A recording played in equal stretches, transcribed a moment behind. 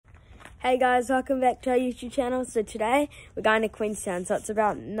Hey guys, welcome back to our YouTube channel. So today we're going to Queenstown. So it's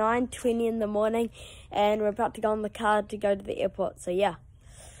about 9:20 in the morning and we're about to go on the car to go to the airport. So yeah.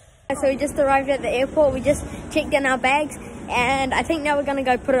 So we just arrived at the airport. We just checked in our bags and I think now we're going to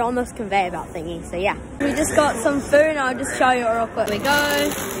go put it on this conveyor belt thingy. So yeah. We just got some food and I'll just show you it real quick. There we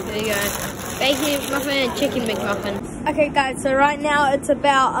go. There you go. Bacon McMuffin and chicken McMuffin. Okay guys, so right now it's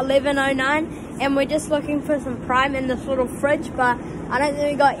about 11:09 and we're just looking for some Prime in this little fridge, but I don't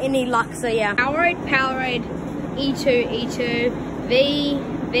think we got any luck, so yeah. Powerade, E2,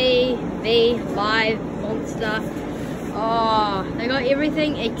 V, 5, Monster. Oh, they got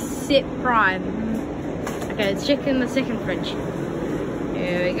everything except Prime. Okay, let's check in the second fridge.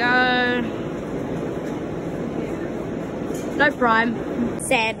 Here we go. No Prime.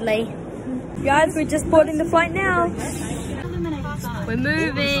 Sadly. Guys, we're just boarding the flight now. We're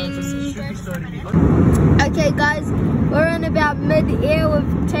moving. Okay guys, we're in about mid-air.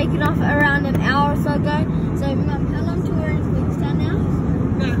 We've taken off around an hour or so ago. So Mum, how long till we're in Queenstown now?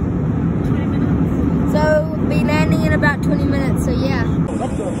 About 20 minutes. So we'll be landing in about 20 minutes, so yeah.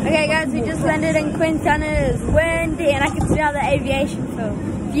 Okay guys, we just landed in Queenstown. It is windy and I can smell the aviation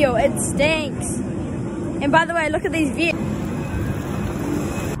fuel. It stinks. And by the way, look at these views.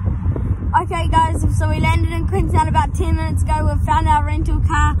 Okay guys, so we landed in Queenstown about 10 minutes ago. We've found our rental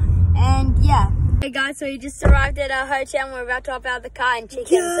car and yeah. Okay guys, so we just arrived at our hotel and we're about to hop out of the car and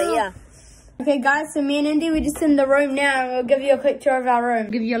check in, so yeah. Okay guys, so me and Indy, we're just in the room now and we'll give you a quick tour of our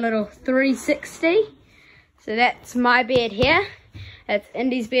room. Give you a little 360. So that's my bed here. That's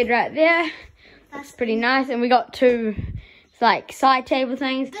Indy's bed right there. That's pretty nice. And we got two like side table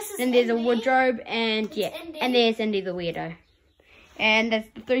things. Then there's a wardrobe and yeah. And there's Indy the weirdo. And that's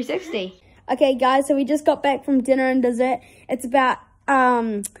the 360. Okay guys, so we just got back from dinner and dessert. It's about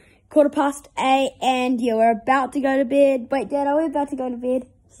 8:15 and yeah, we're about to go to bed. Wait Dad, are we about to go to bed?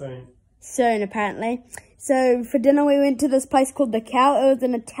 Soon apparently. So for dinner we went to this place called The Cow. It was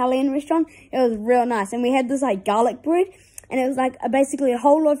an Italian restaurant. It was real nice. And we had this like garlic bread. And it was like basically a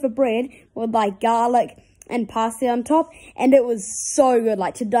whole loaf of bread with like garlic and parsley on top. And it was so good,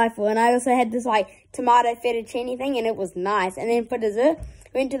 like to die for. And I also had this like tomato fettuccine thing and it was nice. And then for dessert,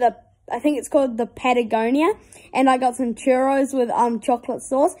 we went to the, I think it's called the Patagonia. And I got some churros with chocolate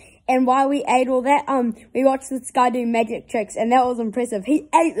sauce. And while we ate all that, we watched this guy do magic tricks. And that was impressive. He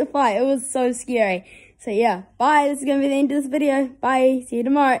ate the fly. It was so scary. So yeah, bye. This is going to be the end of this video. Bye. See you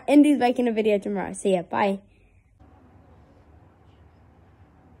tomorrow. Indy's making a video tomorrow. See ya. Bye.